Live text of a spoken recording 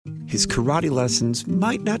his karate lessons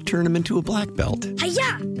might not turn him into a black belt.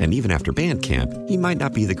 Hi-ya! And even after band camp, he might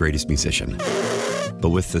not be the greatest musician.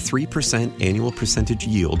 But with the 3% annual percentage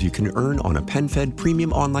yield you can earn on a PenFed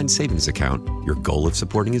premium online savings account, your goal of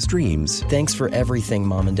supporting his dreams... Thanks for everything,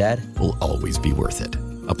 Mom and Dad. ...will always be worth it.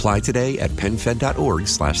 Apply today at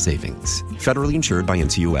PenFed.org/savings. Federally insured by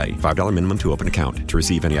NCUA. $5 minimum to open account. To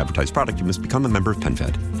receive any advertised product, you must become a member of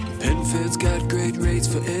PenFed. PenFed's got great rates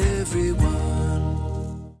for everyone.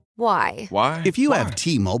 Why? Why? If you have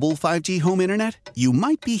T-Mobile 5G home internet, you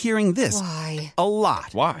might be hearing this Why? a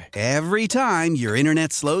lot. Why? Every time your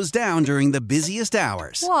internet slows down during the busiest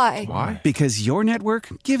hours. Why? Why? Because your network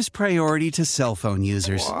gives priority to cell phone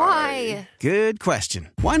users. Why? Good question.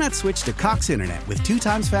 Why not switch to Cox Internet with 2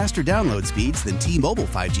 times faster download speeds than T-Mobile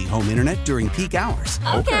 5G home internet during peak hours?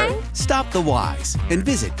 Okay. Stop the whys and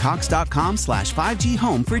visit cox.com/5G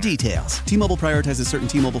home for details. T-Mobile prioritizes certain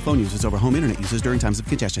T-Mobile phone users over home internet users during times of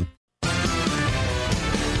congestion.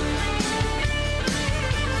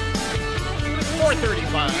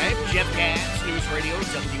 4:35, Jeff Katz, News Radio,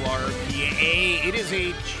 WRPA. It is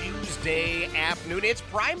a Tuesday afternoon. It's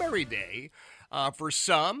primary day for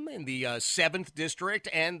some in the 7th District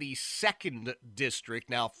and the 2nd District.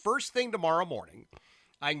 Now, first thing tomorrow morning,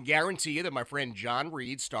 I can guarantee you that my friend John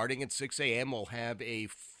Reed, starting at 6 a.m., will have a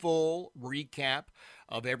full recap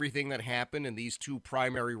of everything that happened in these 2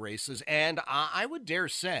 primary races. And I would dare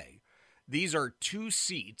say these are 2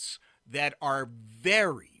 seats that are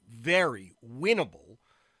very, very winnable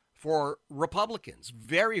for Republicans.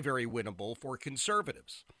 Very, very winnable for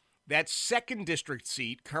conservatives. That 2nd District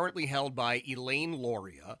seat, currently held by Elaine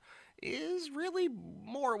Luria, is really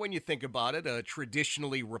more, when you think about it, a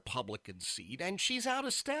traditionally Republican seat. And she's out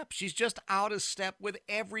of step. She's just out of step with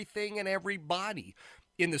everything and everybody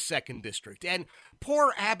in the 2nd District. And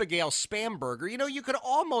poor Abigail Spamberger, you could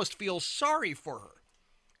almost feel sorry for her.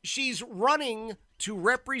 She's running to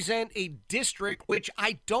represent a district which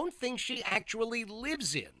I don't think she actually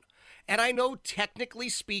lives in. And I know, technically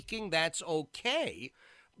speaking, that's okay.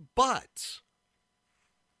 But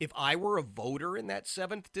if I were a voter in that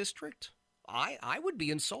 7th District, I would be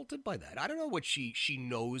insulted by that. I don't know what she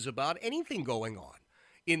knows about anything going on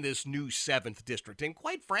in this new 7th District. And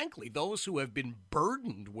quite frankly, those who have been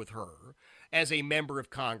burdened with her as a member of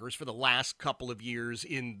Congress for the last couple of years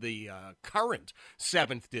in the current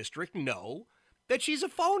 7th District know that she's a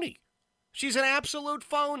phony. She's an absolute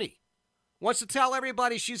phony. Wants to tell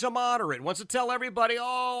everybody she's a moderate. Wants to tell everybody,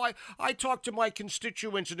 I talk to my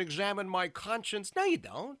constituents and examine my conscience. No, you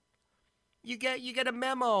don't. You get a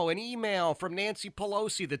memo, an email from Nancy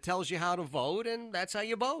Pelosi that tells you how to vote, and that's how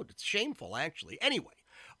you vote. It's shameful, actually. Anyway,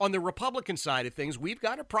 on the Republican side of things, we've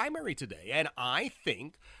got a primary today, and I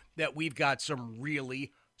think that we've got some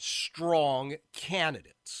really strong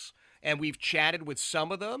candidates. And we've chatted with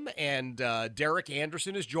some of them, and Derek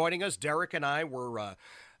Anderson is joining us. Derek and I were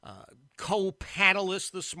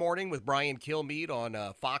co-panelists this morning with Brian Kilmeade on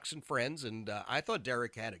Fox and Friends, and I thought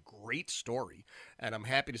Derek had a great story, and I'm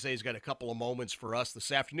happy to say he's got a couple of moments for us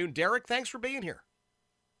this afternoon. Derek, thanks for being here.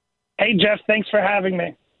 Hey, Jeff, thanks for having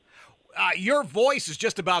me. Your voice is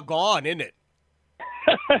just about gone, isn't it?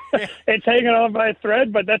 It's hanging on by a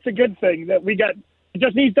thread, but that's a good thing. That it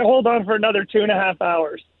just needs to hold on for another 2.5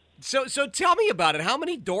 hours. So tell me about it. How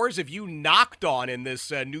many doors have you knocked on in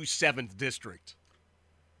this new 7th District?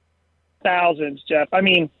 Thousands, Jeff.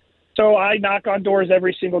 So I knock on doors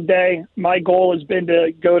every single day. My goal has been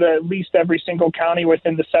to go to at least every single county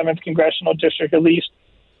within the 7th Congressional District at least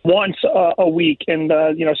once a week. And,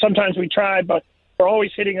 sometimes we try, but we're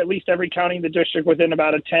always hitting at least every county in the district within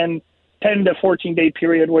about a 10 to 14-day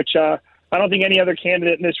period, which I don't think any other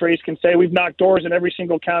candidate in this race can say. We've knocked doors in every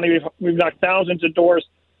single county. We've knocked thousands of doors.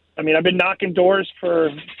 I've been knocking doors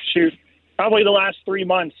for, probably the last 3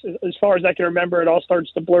 months. As far as I can remember, it all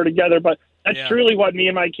starts to blur together. But that's truly what me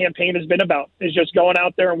and my campaign has been about, is just going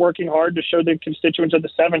out there and working hard to show the constituents of the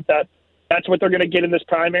 7th that that's what they're going to get in this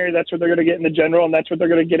primary, that's what they're going to get in the general, and that's what they're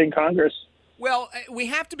going to get in Congress. Well, we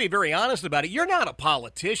have to be very honest about it. You're not a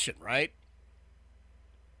politician, right?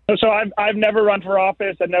 So I've never run for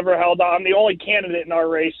office. I'm the only candidate in our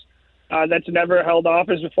race that's never held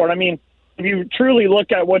office before. If you truly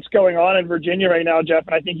look at what's going on in Virginia right now, Jeff,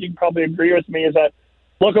 and I think you can probably agree with me, is that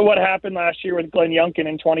look at what happened last year with Glenn Youngkin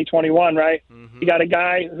in 2021, right? Mm-hmm. You got a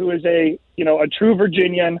guy who is a true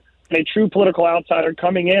Virginian and a true political outsider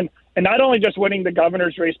coming in and not only just winning the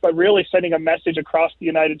governor's race, but really sending a message across the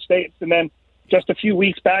United States. And then just a few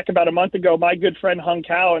weeks back, about a month ago, my good friend Hung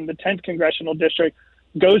Cao in the 10th Congressional District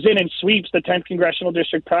goes in and sweeps the 10th Congressional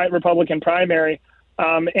District Republican primary.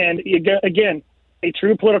 And again, a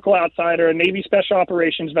true political outsider, a Navy Special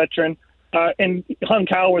Operations veteran, And Hung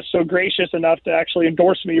Kao was so gracious enough to actually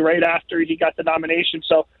endorse me right after he got the nomination.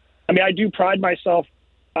 So, I mean, I do pride myself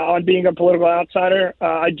on being a political outsider.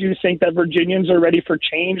 I do think that Virginians are ready for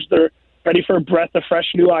change. They're ready for a breath of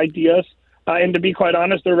fresh new ideas. And to be quite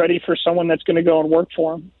honest, they're ready for someone that's going to go and work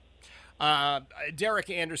for them. Derek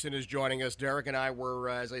Anderson is joining us. Derek and I were,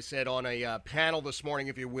 as I said, on a panel this morning,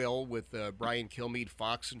 if you will, with Brian Kilmeade,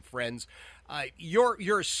 Fox and Friends.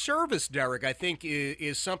 Your service, Derek, I think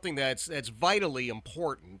is something that's vitally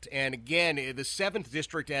important. And again, the 7th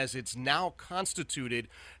District, as it's now constituted,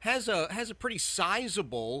 has a pretty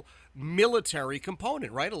sizable military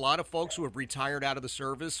component, right? A lot of folks who have retired out of the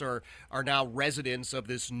service are now residents of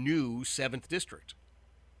this new 7th District.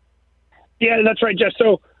 Yeah, that's right, Jeff.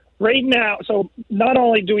 So right now, not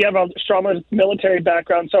only do we have a strong military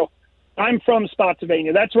background, so I'm from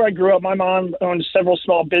Spotsylvania. That's where I grew up. My mom owned several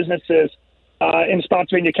small businesses in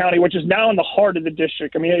Spotsylvania County, which is now in the heart of the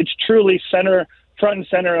district. I mean, it's truly front and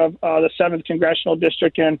center of the 7th Congressional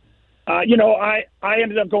District. And, I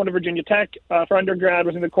ended up going to Virginia Tech for undergrad,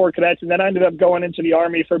 was in the Corps Cadets, and then I ended up going into the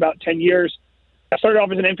Army for about 10 years. I started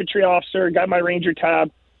off as an infantry officer, got my Ranger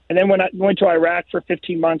tab, and then when I went to Iraq for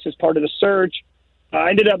 15 months as part of the surge, I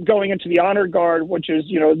ended up going into the Honor Guard, which is,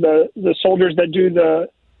 the soldiers that do the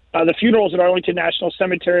funerals at Arlington National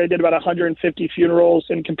Cemetery. I did about 150 funerals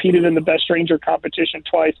and competed in the Best Ranger competition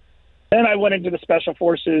twice. Then I went into the Special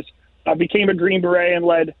Forces, became a Green Beret, and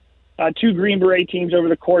led 2 Green Beret teams over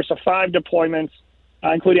the course of 5 deployments,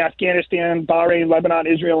 including Afghanistan, Bahrain, Lebanon,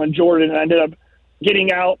 Israel, and Jordan. And I ended up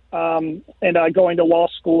getting out and going to law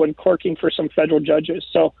school and clerking for some federal judges.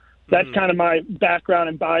 So that's kind of my background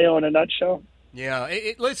and bio in a nutshell. Yeah,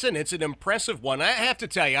 listen, it's an impressive one. I have to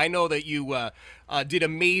tell you, I know that you did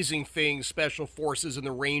amazing things, Special Forces and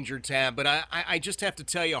the Ranger tab, but I just have to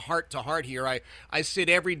tell you, heart to heart here, I sit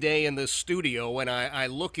every day in the studio and I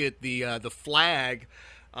look at the flag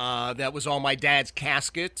that was on my dad's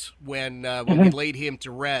casket when we laid him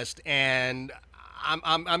to rest, and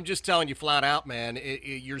I'm just telling you flat out, man,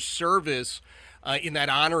 your service in that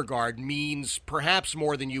honor guard means perhaps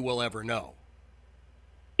more than you will ever know.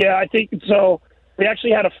 Yeah, I think so. We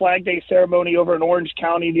actually had a Flag Day ceremony over in Orange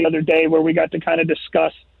County the other day where we got to kind of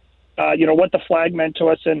discuss, what the flag meant to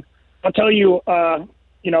us. And I'll tell you,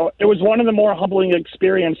 it was one of the more humbling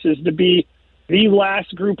experiences to be the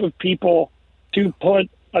last group of people to put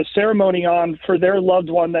a ceremony on for their loved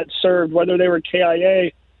one that served, whether they were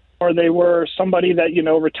KIA or they were somebody that,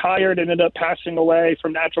 retired and ended up passing away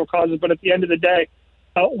from natural causes. But at the end of the day,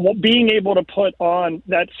 being able to put on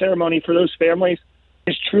that ceremony for those families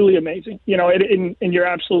is truly amazing. And you're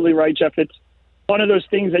absolutely right, Jeff. It's one of those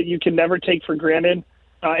things that you can never take for granted.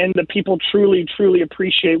 And the people truly, truly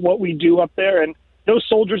appreciate what we do up there. And those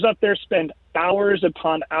soldiers up there spend hours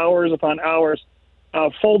upon hours upon hours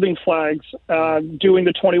folding flags, doing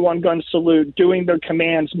the 21-gun salute, doing their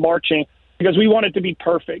commands, marching, because we want it to be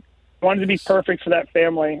perfect. We want it to be perfect for that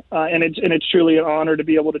family. And it's truly an honor to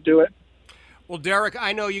be able to do it. Well, Derek,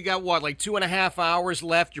 I know you got, 2.5 hours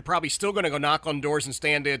left. You're probably still going to go knock on doors and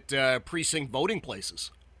stand at precinct voting places.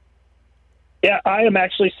 Yeah, I am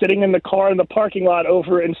actually sitting in the car in the parking lot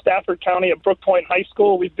over in Stafford County at Brook Point High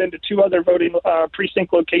School. We've been to 2 other voting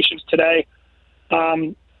precinct locations today.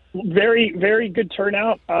 Very, very good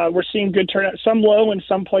turnout. We're seeing good turnout, some low in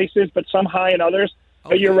some places, but some high in others.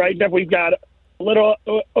 Okay. But you're right, Deb, we've got a little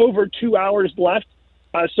over 2 hours left.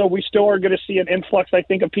 So we still are going to see an influx, I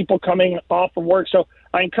think, of people coming off of work. So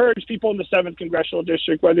I encourage people in the 7th Congressional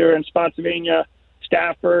District, whether you're in Spotsylvania,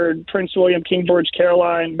 Stafford, Prince William, King George,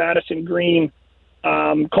 Caroline, Madison, Greene,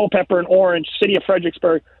 Culpeper and Orange, City of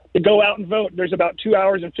Fredericksburg, to go out and vote. There's about 2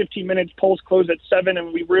 hours and 15 minutes. Polls close at 7,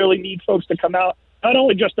 and we really need folks to come out, not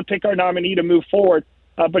only just to pick our nominee to move forward,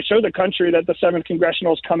 but show the country that the 7th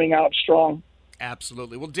Congressional is coming out strong.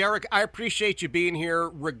 Absolutely. Well, Derek, I appreciate you being here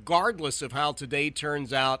regardless of how today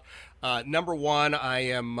turns out. Number one, I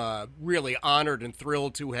am really honored and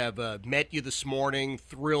thrilled to have met you this morning,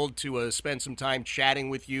 thrilled to spend some time chatting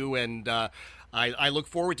with you, and I look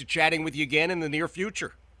forward to chatting with you again in the near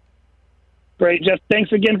future. Great, Jeff.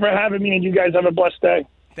 Thanks again for having me, and you guys have a blessed day.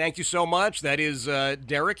 Thank you so much. That is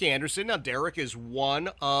Derek Anderson. Now, Derek is one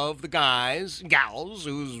of the gals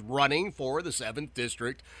who's running for the 7th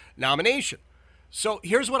District nomination. So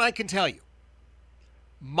here's what I can tell you.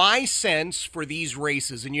 My sense for these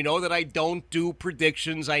races, and you know that I don't do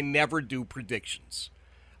predictions. I never do predictions.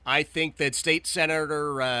 I think that State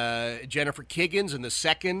Senator Jennifer Kiggins in the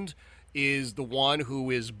 2nd is the one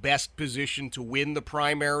who is best positioned to win the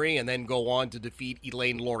primary and then go on to defeat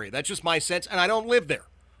Elaine Luria. That's just my sense, and I don't live there.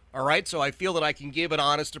 All right, so I feel that I can give an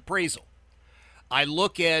honest appraisal. I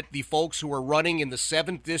look at the folks who are running in the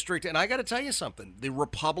 7th District, and I got to tell you something. The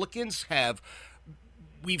Republicans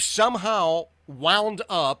we've somehow wound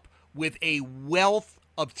up with a wealth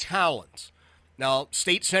of talent. Now,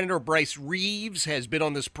 State Senator Bryce Reeves has been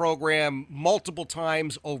on this program multiple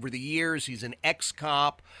times over the years. He's an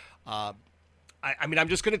ex-cop. I'm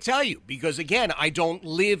just going to tell you, because, again, I don't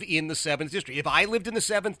live in the 7th District. If I lived in the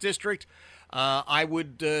 7th District, I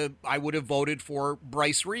would have voted for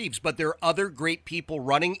Bryce Reeves. But there are other great people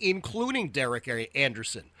running, including Derek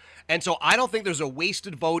Anderson. And so I don't think there's a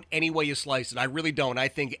wasted vote any way you slice it. I really don't. I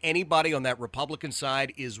think anybody on that Republican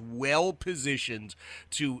side is well positioned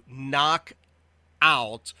to knock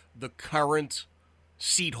out the current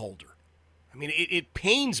seat holder. I mean, it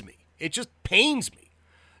pains me. It just pains me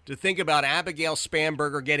to think about Abigail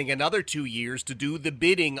Spanberger getting another 2 years to do the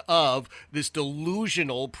bidding of this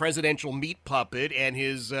delusional presidential meat puppet and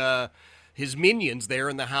his minions there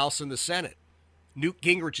in the House and the Senate. Newt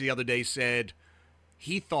Gingrich the other day said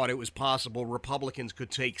he thought it was possible Republicans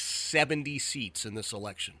could take 70 seats in this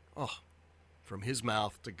election. Oh, from his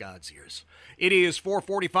mouth to God's ears. It is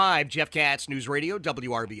 4:45, Jeff Katz, News Radio,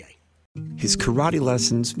 WRVA. His karate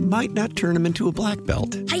lessons might not turn him into a black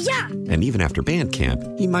belt. Hi-ya! And even after band camp,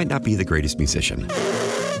 he might not be the greatest musician.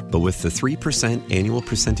 But with the 3% annual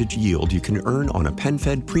percentage yield you can earn on a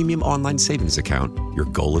PenFed premium online savings account, your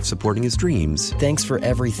goal of supporting his dreams... Thanks for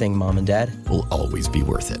everything, Mom and Dad. ...will always be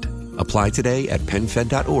worth it. Apply today at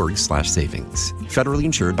PenFed.org/savings. Federally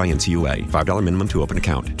insured by NCUA. $5 minimum to open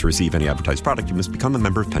account. To receive any advertised product, you must become a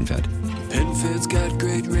member of PenFed. PenFed's got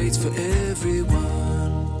great rates for everyone.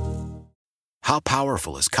 How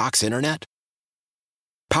powerful is Cox Internet?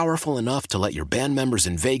 Powerful enough to let your band members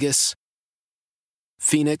in Vegas,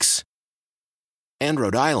 Phoenix, and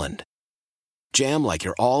Rhode Island jam like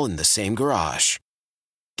you're all in the same garage.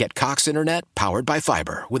 Get Cox Internet powered by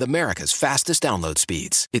fiber with America's fastest download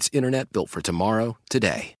speeds. It's internet built for tomorrow,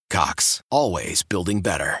 today. Cox, always building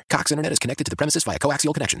better. Cox Internet is connected to the premises via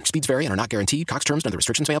coaxial connection. Speeds vary and are not guaranteed. Cox terms and other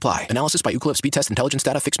restrictions may apply. Analysis by Ookla Speed Test Intelligence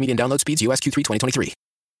Data. Fixed median download speeds. US Q3 2023.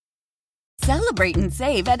 Celebrate and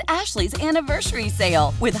save at Ashley's Anniversary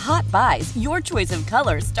Sale. With Hot Buys, your choice of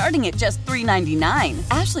colors starting at just $3.99.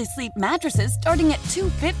 Ashley Sleep mattresses starting at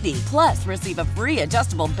 $2.50. Plus, receive a free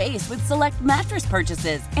adjustable base with select mattress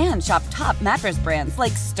purchases. And shop top mattress brands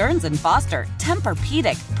like Stearns & Foster,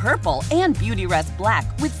 Tempur-Pedic, Purple, and Beautyrest Black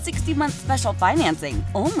with 60-month special financing.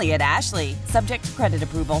 Only at Ashley. Subject to credit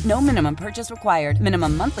approval. No minimum purchase required.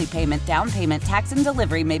 Minimum monthly payment, down payment, tax, and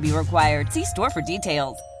delivery may be required. See store for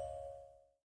details.